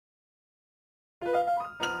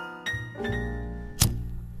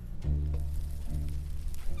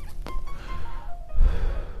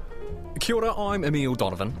Kia ora, I'm Emile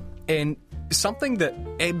Donovan, and something that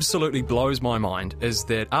absolutely blows my mind is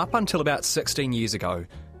that up until about 16 years ago,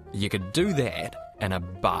 you could do that in a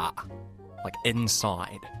bar, like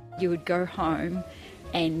inside. You would go home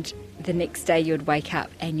and the next day you would wake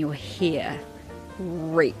up and your hair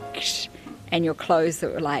reeked and your clothes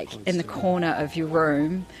that were like in the corner of your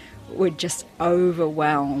room would just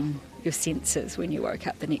overwhelm your senses when you woke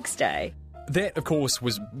up the next day. That, of course,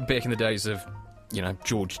 was back in the days of,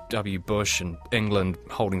 George W. Bush and England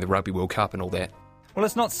holding the Rugby World Cup and all that. Well,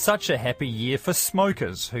 it's not such a happy year for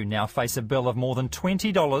smokers who now face a bill of more than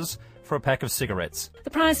 $20 for a pack of cigarettes. The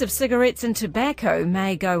price of cigarettes and tobacco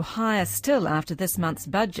may go higher still after this month's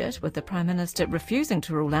budget, with the Prime Minister refusing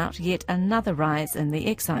to rule out yet another rise in the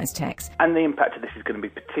excise tax. And the impact of this is going to be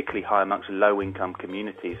particularly high amongst low-income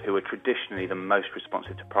communities who are traditionally the most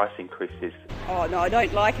responsive to price increases. Oh, no, I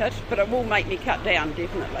don't like it, but it will make me cut down,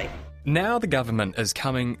 definitely. Now the government is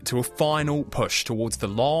coming to a final push towards the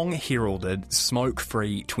long-heralded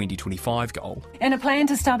smoke-free 2025 goal. In a plan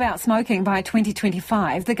to stub out smoking by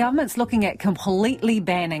 2025, the government's looking at completely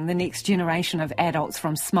banning the next generation of adults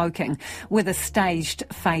from smoking with a staged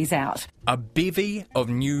phase-out. A bevy of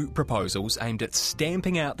new proposals aimed at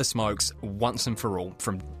stamping out the smokes once and for all,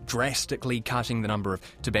 from drastically cutting the number of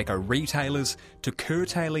tobacco retailers to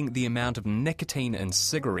curtailing the amount of nicotine in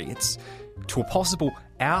cigarettes to a possible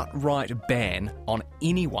outright ban on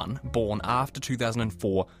anyone born after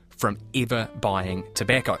 2004 from ever buying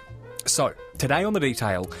tobacco. So, today on The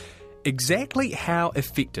Detail, exactly how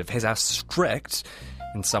effective has our strict,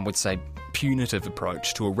 and some would say punitive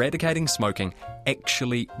approach to eradicating smoking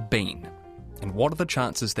actually been? And what are the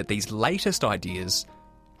chances that these latest ideas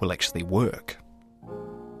will actually work?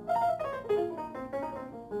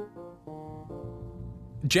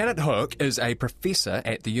 Janet Hook is a professor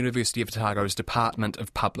at the University of Otago's Department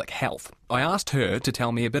of Public Health. I asked her to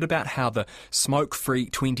tell me a bit about how the smoke-free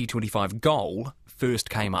 2025 goal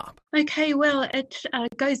first came up. Okay, well, it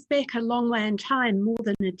goes back a long way in time, more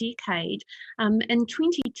than a decade. In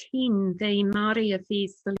 2010, the Māori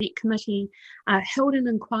Affairs Select Committee held an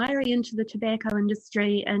inquiry into the tobacco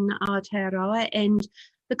industry in Aotearoa and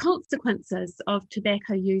the consequences of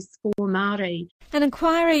tobacco use for Māori. An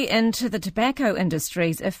inquiry into the tobacco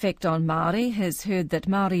industry's effect on Māori has heard that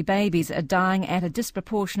Māori babies are dying at a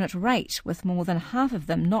disproportionate rate, with more than half of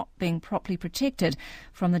them not being properly protected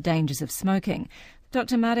from the dangers of smoking.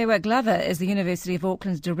 Dr Marewa Glover is the University of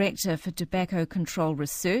Auckland's Director for Tobacco Control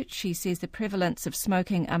Research. She says the prevalence of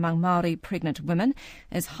smoking among Māori pregnant women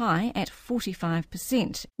is high at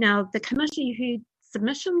 45%. Now, the committee heard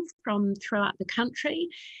submissions from throughout the country,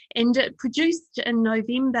 and it produced in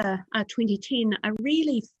November 2010 a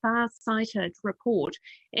really far-sighted report.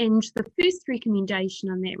 And the first recommendation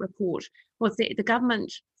in that report was that the government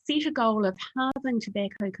set a goal of halving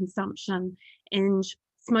tobacco consumption and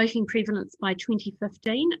smoking prevalence by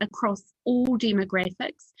 2015 across all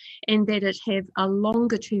demographics, and that it have a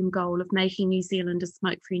longer-term goal of making New Zealand a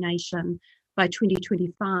smoke-free nation by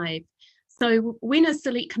 2025. So when a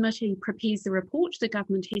select committee prepares a report, the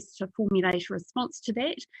government has to formulate a response to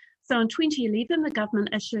that. So in 2011, the government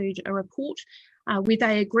issued a report where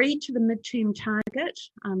they agreed to the midterm target.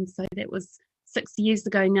 So that was 6 years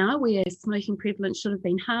ago now, where smoking prevalence should have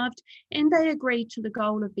been halved. And they agreed to the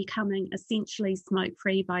goal of becoming essentially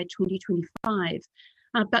smoke-free by 2025.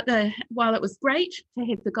 But while it was great to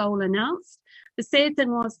have the goal announced, the sad thing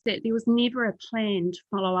was that there was never a plan to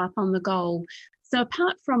follow up on the goal. So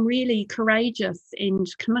apart from really courageous and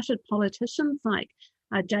committed politicians like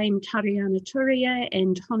Dame Tariana Turia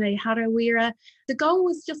and Hone Harawira, the goal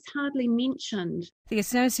was just hardly mentioned. The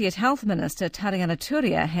Associate Health Minister, Tariana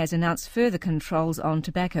Turia, has announced further controls on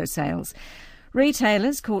tobacco sales.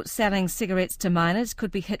 Retailers caught selling cigarettes to minors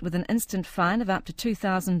could be hit with an instant fine of up to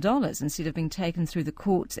 $2,000 instead of being taken through the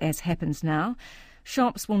courts, as happens now.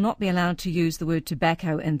 Shops will not be allowed to use the word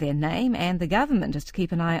tobacco in their name, and the government is to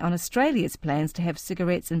keep an eye on Australia's plans to have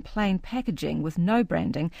cigarettes in plain packaging with no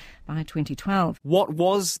branding by 2012. What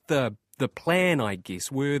was the plan, I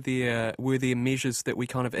guess? Were there measures that we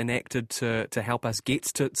kind of enacted to help us get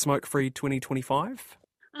to smoke-free 2025?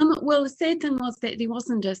 Well, the sad thing was that there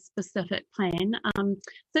wasn't a specific plan.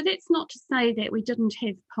 So that's not to say that we didn't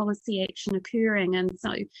have policy action occurring. And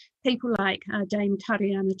so people like Dame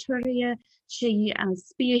Tariana Turia, she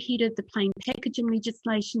spearheaded the plain packaging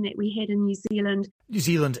legislation that we had in New Zealand. New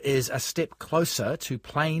Zealand is a step closer to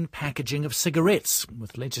plain packaging of cigarettes,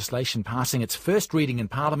 with legislation passing its first reading in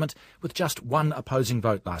Parliament with just one opposing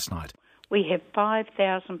vote last night. We have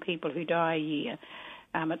 5,000 people who die a year.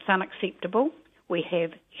 It's unacceptable. We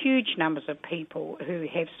have huge numbers of people who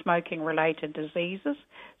have smoking-related diseases,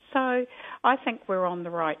 So I think we're on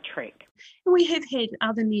the right track. We have had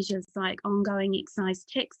other measures like ongoing excise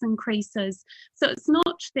tax increases. So it's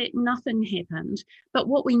not that nothing happened, but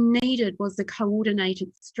what we needed was a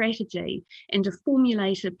coordinated strategy and a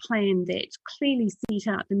formulated plan that clearly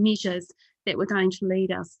set out the measures that were going to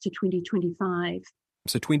lead us to 2025.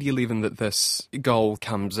 So 2011 that this goal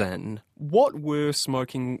comes in. What were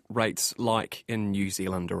smoking rates like in New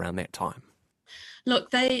Zealand around that time?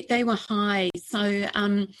 Look, they were high. So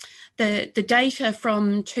the data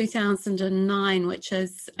from 2009, which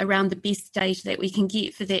is around the best data that we can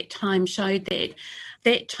get for that time, showed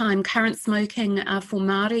that time current smoking for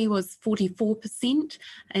Māori was 44%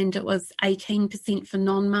 and it was 18% for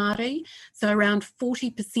non-Māori. So around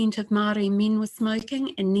 40% of Māori men were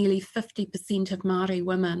smoking and nearly 50% of Māori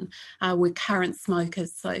women were current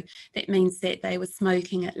smokers. So that means that they were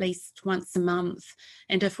smoking at least once a month.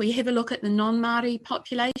 And if we have a look at the non-Māori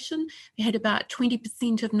population, we had about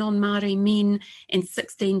 20% of non-Māori men and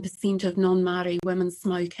 16% of non-Māori women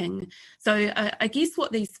smoking. So I guess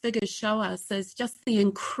what these figures show us is just the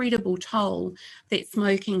incredible toll that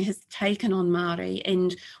smoking has taken on Māori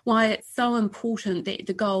and why it's so important that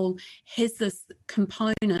the goal has this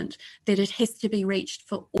component that it has to be reached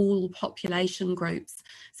for all population groups.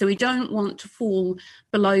 So we don't want to fall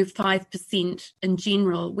below 5% in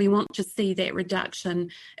general. We want to see that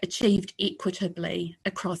reduction achieved equitably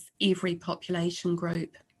across every population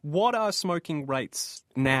group. What are smoking rates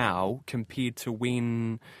now compared to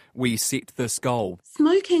when we set this goal?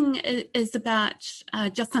 Smoking is about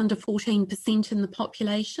just under 14% in the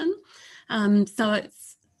population. So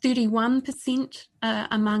it's 31%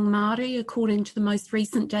 among Māori, according to the most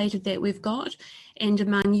recent data that we've got, and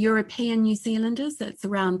among European New Zealanders, it's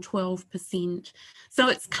around 12%. So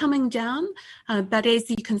it's coming down, but as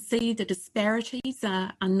you can see, the disparities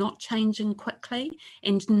are not changing quickly,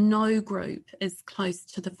 and no group is close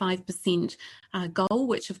to the 5% goal,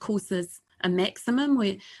 which of course is a maximum.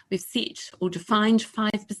 We've set or defined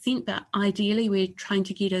 5%, but ideally we're trying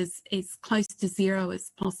to get as close to zero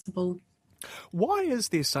as possible. Why is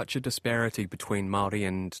there such a disparity between Māori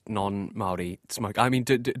and non-Māori smoke? I mean,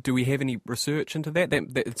 do we have any research into that?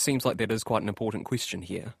 It seems like that is quite an important question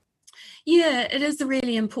here. Yeah, it is a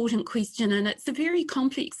really important question and it's a very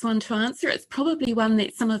complex one to answer. It's probably one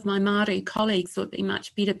that some of my Māori colleagues would be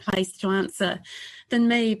much better placed to answer than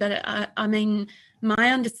me, but I mean,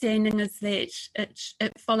 my understanding is that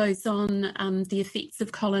it follows on the effects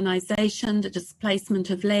of colonisation, the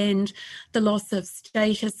displacement of land, the loss of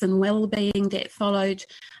status and well-being that followed.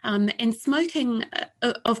 And smoking,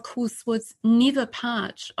 of course, was never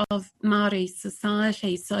part of Māori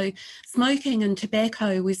society. So smoking and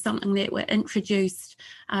tobacco was something that were introduced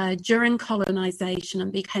during colonisation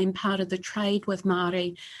and became part of the trade with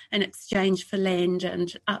Māori in exchange for land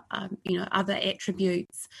and other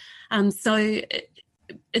attributes. So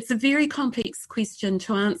it's a very complex question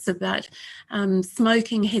to answer, but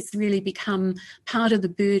smoking has really become part of the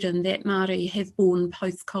burden that Māori have borne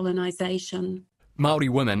post-colonisation. Māori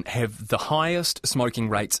women have the highest smoking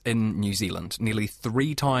rates in New Zealand, nearly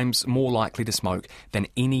 3 times more likely to smoke than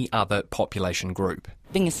any other population group.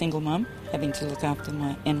 Being a single mum, having to look after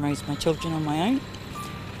and raise my children on my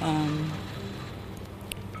own,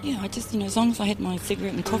 I just, as long as I had my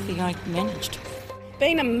cigarette and coffee, I managed.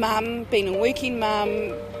 Being a mum, being a working mum,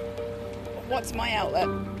 what's my outlet?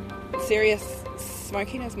 Serious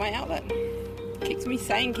smoking is my outlet. Keeps me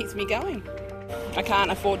sane, keeps me going. I can't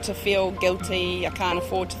afford to feel guilty. I can't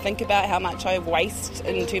afford to think about how much I waste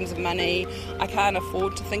in terms of money. I can't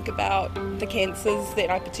afford to think about the cancers that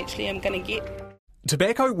I potentially am going to get.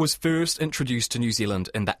 Tobacco was first introduced to New Zealand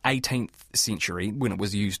in the 18th century when it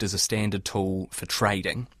was used as a standard tool for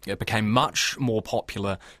trading. It became much more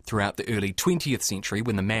popular throughout the early 20th century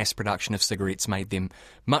when the mass production of cigarettes made them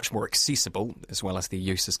much more accessible, as well as their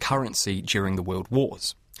use as currency during the World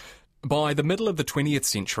Wars. By the middle of the 20th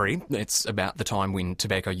century, it's about the time when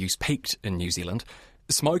tobacco use peaked in New Zealand,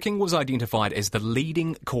 smoking was identified as the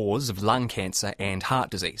leading cause of lung cancer and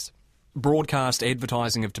heart disease. Broadcast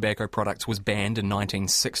advertising of tobacco products was banned in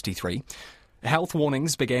 1963. Health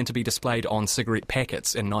warnings began to be displayed on cigarette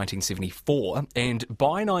packets in 1974, and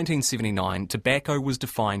by 1979, tobacco was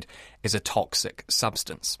defined as a toxic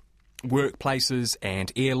substance. Workplaces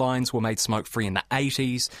and airlines were made smoke-free in the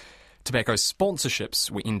 80s. Tobacco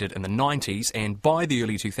sponsorships were ended in the 90s, and by the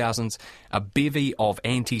early 2000s, a bevy of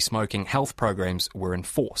anti-smoking health programs were in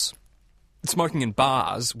force. Smoking in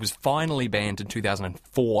bars was finally banned in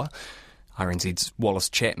 2004. RNZ's Wallace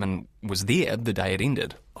Chapman was there the day it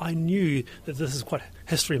ended. I knew that this is quite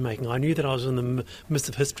history-making. I knew that I was in the midst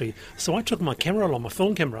of history. So I took my camera along, my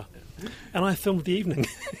film camera, and I filmed the evening.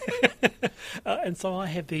 And so I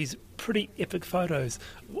have these pretty epic photos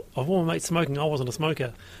of all my mates smoking. I wasn't a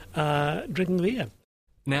smoker, drinking beer.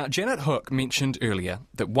 Now, Janet Hook mentioned earlier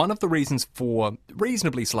that one of the reasons for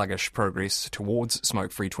reasonably sluggish progress towards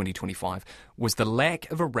smoke-free 2025 was the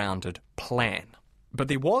lack of a rounded plan. But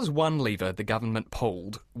there was one lever the government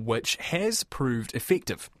pulled which has proved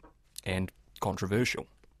effective and controversial.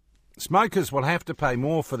 Smokers will have to pay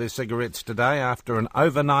more for their cigarettes today after an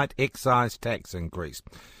overnight excise tax increase.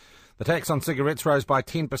 The tax on cigarettes rose by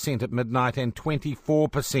 10% at midnight and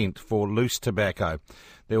 24% for loose tobacco.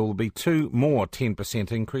 There will be 2 more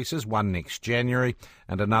 10% increases, one next January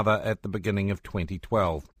and another at the beginning of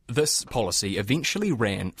 2012. This policy eventually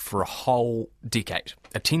ran for a whole decade,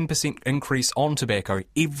 a 10% increase on tobacco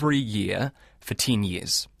every year for 10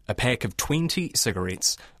 years. A pack of 20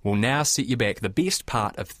 cigarettes will now set you back the best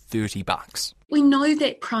part of $30. We know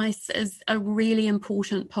that price is a really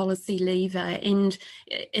important policy lever, and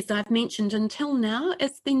as I've mentioned, until now,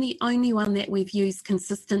 it's been the only one that we've used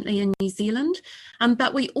consistently in New Zealand.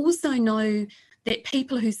 But we also know that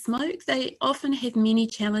people who smoke, they often have many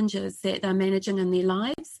challenges that they're managing in their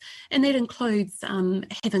lives, and that includes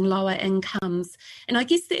having lower incomes. And I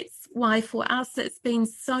guess that's why for us it's been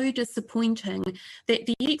so disappointing that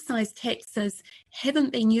the excise taxes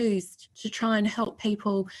haven't been used to try and help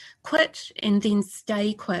people quit and then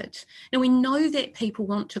stay quit. Now, we know that people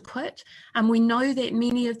want to quit, and we know that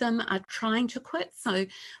many of them are trying to quit. So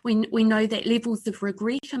we know that levels of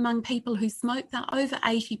regret among people who smoke, they're over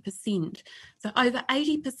 80%. So over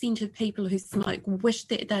 80% of people who smoke wish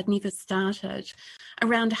that they'd never started.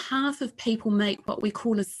 Around half of people make what we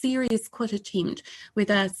call a serious quit attempt, where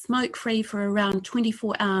they're smoke-free for around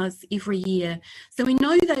 24 hours every year. So we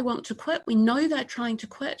know they want to quit. We know they're trying to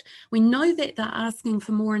quit. We know that they're asking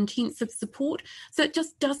for more intensive support. So it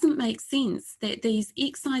just doesn't make sense that these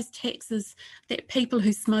excise taxes that people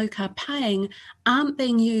who smoke are paying aren't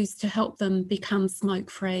being used to help them become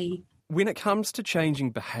smoke-free. When it comes to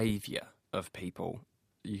changing behaviour of people,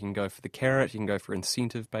 you can go for the carrot, you can go for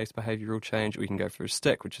incentive-based behavioural change, or you can go for a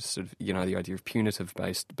stick, which is sort of, the idea of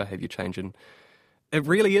punitive-based behaviour change. And it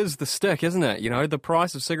really is the stick, isn't it? The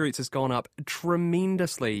price of cigarettes has gone up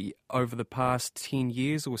tremendously over the past 10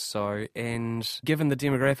 years or so, and given the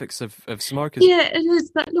demographics of smokers... Yeah, it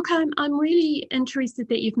is. But look, I'm really interested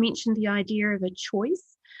that you've mentioned the idea of a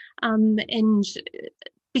choice, and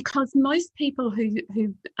because most people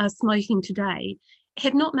who are smoking today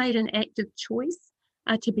have not made an active choice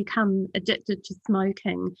to become addicted to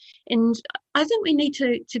smoking. And I think we need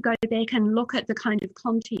to go back and look at the kind of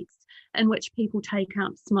context in which people take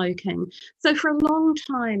up smoking. So for a long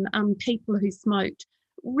time, people who smoked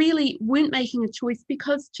really weren't making a choice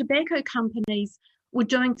because tobacco companies were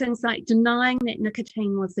doing things like denying that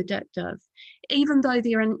nicotine was addictive, even though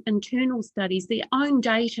their internal studies, their own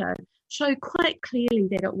data, show quite clearly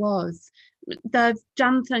that it was. They've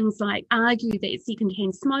done things like argue that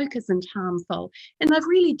secondhand smoke isn't harmful, and they've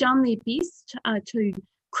really done their best to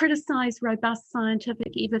criticise robust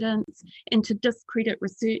scientific evidence and to discredit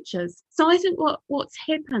researchers. So I think what's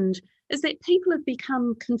happened is that people have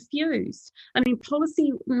become confused. I mean,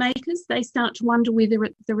 policy makers, they start to wonder whether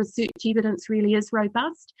the research evidence really is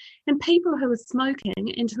robust, and people who are smoking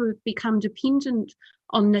and who have become dependent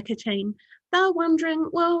on nicotine, they're wondering,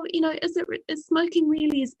 well, is smoking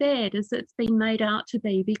really as bad as it's been made out to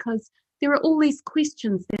be? Because there are all these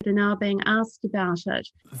questions that are now being asked about it.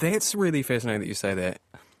 That's really fascinating that you say that.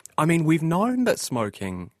 I mean, we've known that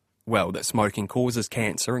smoking causes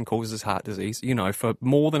cancer and causes heart disease, for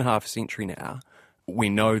more than half a century now. We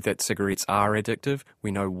know that cigarettes are addictive.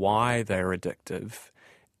 We know why they're addictive.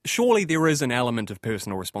 Surely there is an element of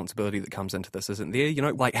personal responsibility that comes into this, isn't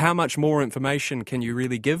there? Like how much more information can you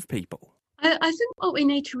really give people? I think what we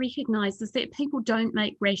need to recognise is that people don't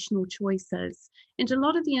make rational choices, and a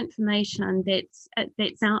lot of the information that's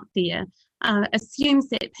out there assumes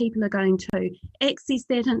that people are going to access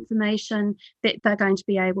that information, that they're going to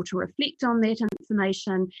be able to reflect on that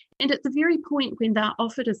information, and at the very point when they're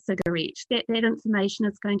offered a cigarette, that information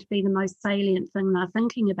is going to be the most salient thing they're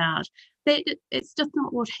thinking about. That it's just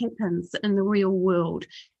not what happens in the real world.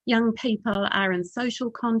 Young people are in social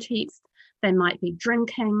context. They might be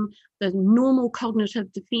drinking. The normal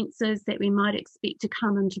cognitive defences that we might expect to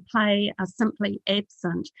come into play are simply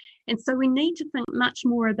absent. And so we need to think much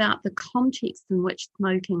more about the context in which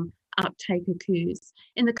smoking uptake occurs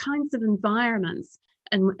and the kinds of environments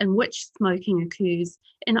in which smoking occurs.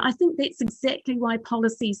 And I think that's exactly why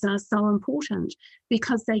policies are so important,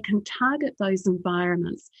 because they can target those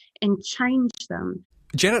environments and change them.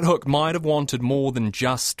 Janet Hook might have wanted more than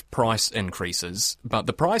just price increases, but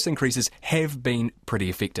the price increases have been pretty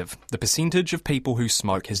effective. The percentage of people who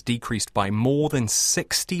smoke has decreased by more than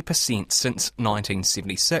 60% since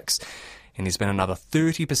 1976, and there's been another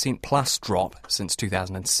 30% plus drop since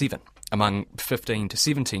 2007. Among 15 to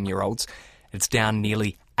 17-year-olds, it's down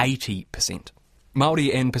nearly 80%.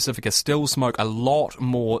 Māori and Pacifica still smoke a lot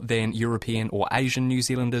more than European or Asian New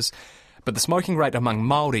Zealanders, but the smoking rate among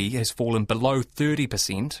Māori has fallen below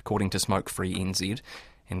 30%, according to Smoke Free NZ,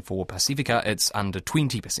 and for Pacifica it's under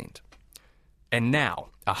 20%. And now,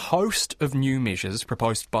 a host of new measures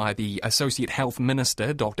proposed by the Associate Health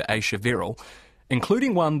Minister, Dr Aisha Verrall,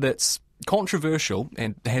 including one that's controversial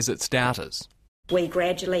and has its doubters. We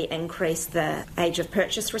gradually increase the age of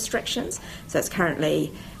purchase restrictions, so it's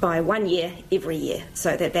currently by 1 year every year,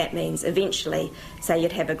 so that means eventually, say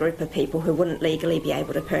you'd have a group of people who wouldn't legally be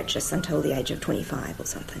able to purchase until the age of 25 or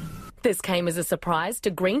something. This came as a surprise to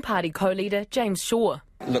Green Party co-leader James Shaw.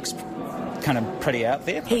 It looks kind of pretty out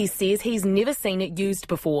there. He says he's never seen it used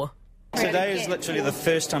before. Today is literally the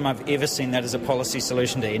first time I've ever seen that as a policy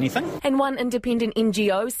solution to anything. And one independent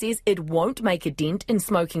NGO says it won't make a dent in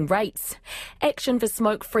smoking rates. Action for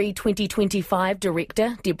Smoke Free 2025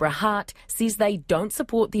 Director Deborah Hart says they don't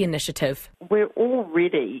support the initiative. We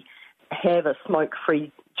already have a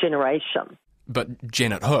smoke-free generation. But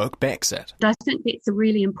Janet Hook backs it. I think that's a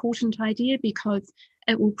really important idea because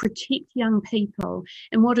it will protect young people.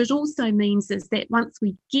 And what it also means is that once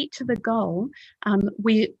we get to the goal,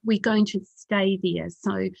 we're going to stay there.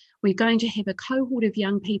 So we're going to have a cohort of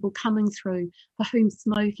young people coming through for whom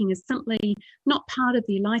smoking is simply not part of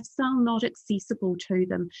their lifestyle, not accessible to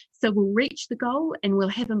them. So we'll reach the goal and we'll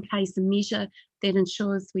have in place a measure that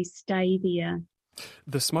ensures we stay there.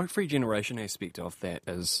 The smoke-free generation aspect of that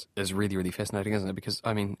is really, really fascinating, isn't it? Because,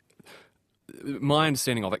 I mean, my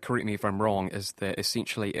understanding of it, correct me if I'm wrong, is that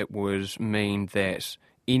essentially it would mean that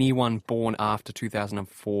anyone born after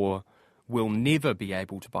 2004 will never be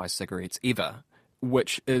able to buy cigarettes ever,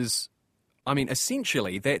 which is, I mean,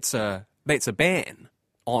 essentially that's a ban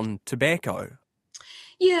on tobacco.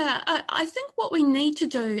 Yeah, I think what we need to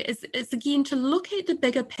do is again to look at the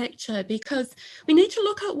bigger picture, because we need to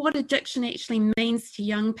look at what addiction actually means to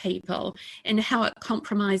young people and how it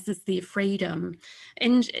compromises their freedom.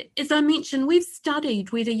 And as I mentioned, we've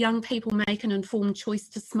studied whether young people make an informed choice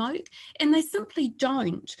to smoke, and they simply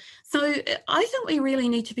don't. So I think we really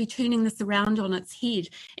need to be turning this around on its head.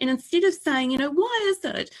 And instead of saying, why is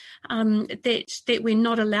it that we're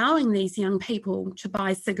not allowing these young people to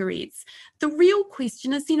buy cigarettes? The real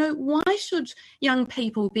question is, why should young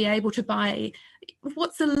people be able to buy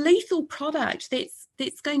what's a lethal product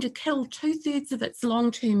that's going to kill 2/3 of its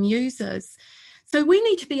long-term users? So we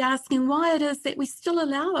need to be asking why it is that we still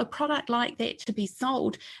allow a product like that to be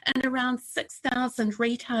sold in around 6,000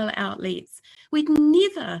 retail outlets. We'd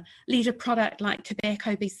never let a product like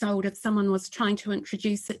tobacco be sold if someone was trying to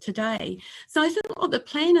introduce it today. So I think what the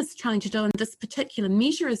plan is trying to do, and this particular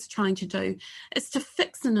measure is trying to do, is to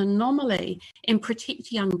fix an anomaly and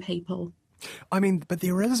protect young people. I mean, but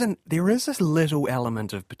there is this little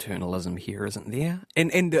element of paternalism here, isn't there?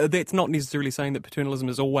 And that's not necessarily saying that paternalism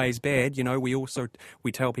is always bad.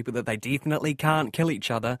 We tell people that they definitely can't kill each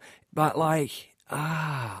other, but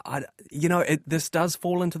this does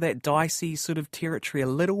fall into that dicey sort of territory a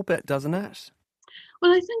little bit, doesn't it?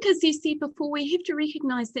 Well, I think, as you said before, we have to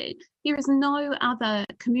recognise that there is no other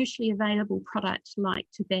commercially available product like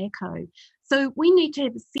tobacco. So we need to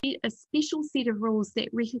have a special set of rules that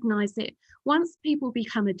recognise that once people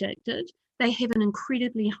become addicted, they have an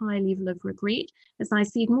incredibly high level of regret. As I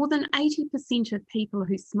said, more than 80% of people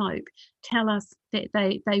who smoke tell us that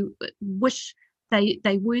they wish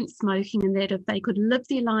they weren't smoking, and that if they could live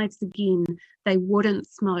their lives again, they wouldn't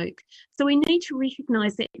smoke. So we need to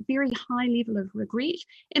recognise that very high level of regret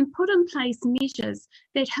and put in place measures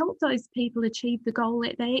that help those people achieve the goal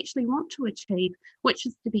that they actually want to achieve, which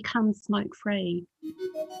is to become smoke-free.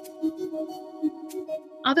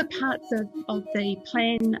 Other parts of the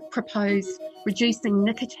plan propose reducing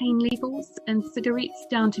nicotine levels in cigarettes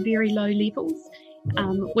down to very low levels,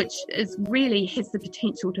 which really has the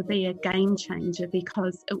potential to be a game changer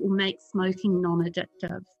because it will make smoking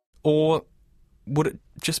non-addictive. Or would it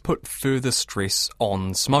just put further stress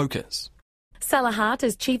on smokers? Sala Hart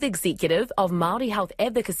is Chief Executive of Māori health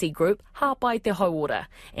advocacy group Hāpai Te Hauora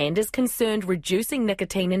and is concerned reducing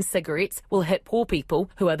nicotine in cigarettes will hit poor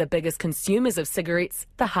people, who are the biggest consumers of cigarettes,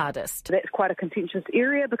 the hardest. That's quite a contentious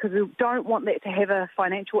area because we don't want that to have a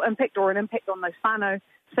financial impact or an impact on those whānau,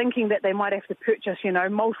 thinking that they might have to purchase,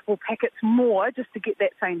 multiple packets more just to get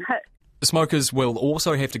that same hit. Smokers will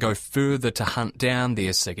also have to go further to hunt down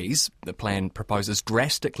their ciggies. The plan proposes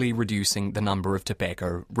drastically reducing the number of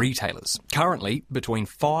tobacco retailers. Currently, between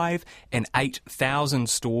 5,000 and 8,000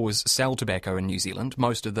 stores sell tobacco in New Zealand,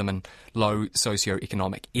 most of them in low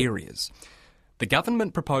socio-economic areas. The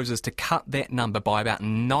government proposes to cut that number by about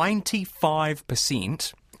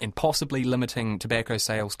 95% and possibly limiting tobacco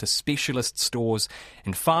sales to specialist stores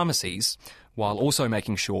and pharmacies, while also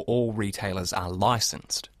making sure all retailers are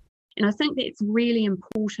licensed. And I think that's really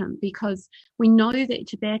important because we know that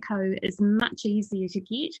tobacco is much easier to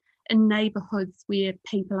get in neighbourhoods where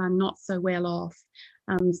people are not so well off.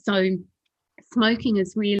 So smoking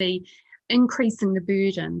is really increasing the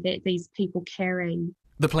burden that these people carry.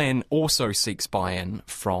 The plan also seeks buy-in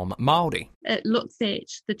from Māori. It looks at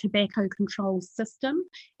the tobacco control system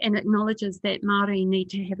and acknowledges that Māori need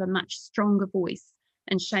to have a much stronger voice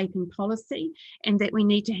in shaping policy, and that we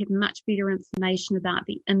need to have much better information about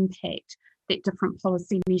the impact that different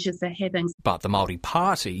policy measures are having. But the Māori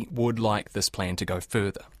Party would like this plan to go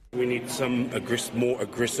further. We need some more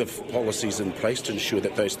aggressive policies in place to ensure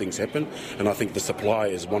that those things happen, and I think the supply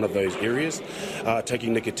is one of those areas.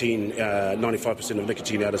 Taking nicotine, 95% of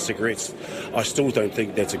nicotine out of cigarettes, I still don't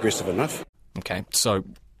think that's aggressive enough. Okay, so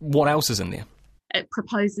what else is in there? It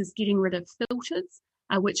proposes getting rid of filters,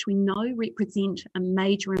 which we know represent a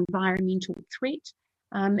major environmental threat.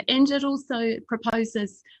 And it also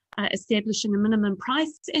proposes establishing a minimum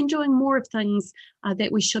price and doing more of things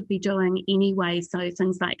that we should be doing anyway. So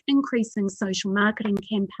things like increasing social marketing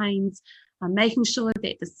campaigns, making sure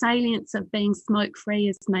that the salience of being smoke-free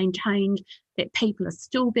is maintained, that people are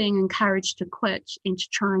still being encouraged to quit and to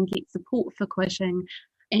try and get support for quitting,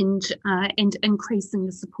 and increasing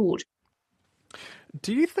the support.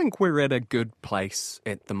 Do you think we're at a good place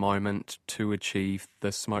at the moment to achieve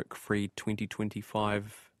the smoke-free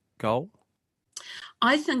 2025 goal?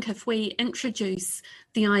 I think if we introduce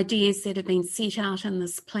the ideas that have been set out in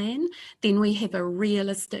this plan, then we have a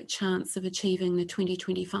realistic chance of achieving the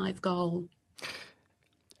 2025 goal.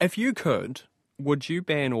 If you could, would you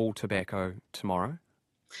ban all tobacco tomorrow?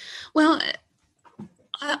 Well,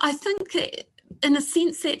 I think that in a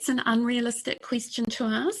sense, that's an unrealistic question to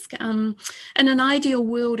ask. In an ideal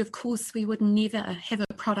world, of course, we would never have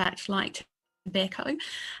a product like tobacco,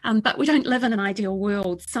 but we don't live in an ideal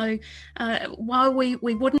world. So while we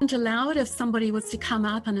wouldn't allow it, if somebody was to come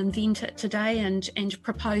up and invent it today and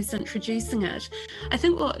propose introducing it, I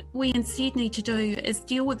think what we instead need to do is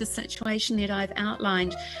deal with the situation that I've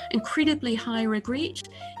outlined: incredibly high regret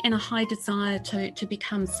and a high desire to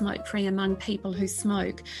become smoke-free among people who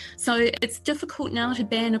smoke. So it's difficult now to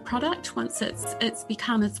ban a product once it's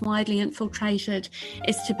become as widely infiltrated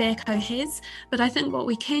as tobacco has, but I think what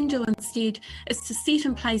we can do instead is to set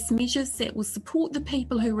in place measures that will support the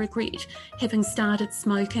people who regret having started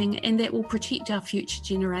smoking and that will protect our future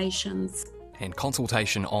generations. And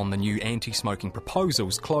consultation on the new anti-smoking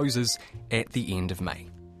proposals closes at the end of May.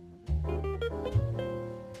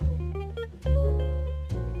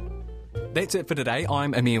 That's it for today.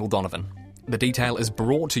 I'm Emile Donovan. The Detail is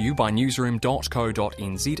brought to you by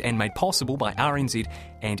newsroom.co.nz and made possible by RNZ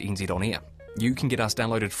and NZ On Air. You can get us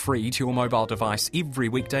downloaded free to your mobile device every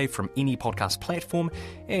weekday from any podcast platform,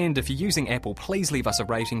 and if you're using Apple, please leave us a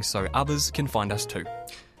rating so others can find us too.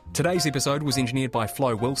 Today's episode was engineered by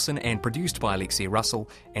Flo Wilson and produced by Alexia Russell,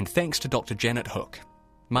 and thanks to Dr. Janet Hook.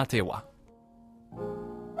 Mā te wa.